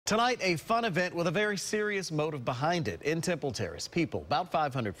Tonight, a fun event with a very serious motive behind it. In Temple Terrace, people, about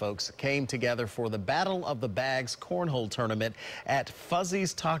 500 folks, came together for the Battle of the Bags cornhole tournament at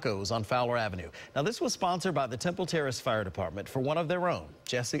Fuzzy's Tacos on Fowler Avenue. Now, this was sponsored by the Temple Terrace Fire Department for one of their own,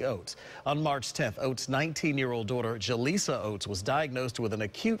 Jesse Oates. On March 10th, Oates' 19-year-old daughter, Jaleesa Oates, was diagnosed with an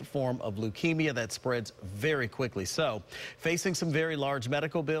acute form of leukemia that spreads very quickly. So, facing some very large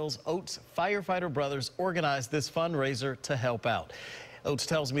medical bills, Oates' firefighter brothers organized this fundraiser to help out. Oates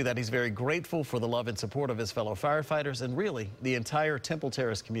tells me that he's very grateful for the love and support of his fellow firefighters and really the entire Temple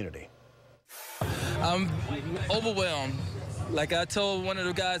Terrace community. I'm overwhelmed. Like I told one of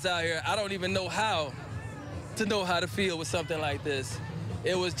the guys out here, I don't even know how to feel with something like this.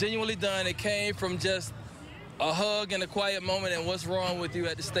 It was genuinely done. It came from just a hug and a quiet moment and what's wrong with you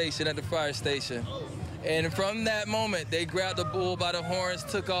at the station, at the fire station. And from that moment, they grabbed the bull by the horns,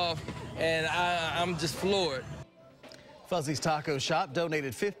 took off, and I'm just floored. Fuzzy's Taco Shop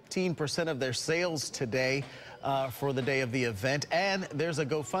donated 15% of their sales today for the day of the event. And there's a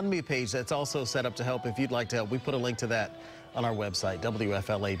GoFundMe page that's also set up to help if you'd like to help. We put a link to that on our website,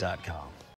 WFLA.com.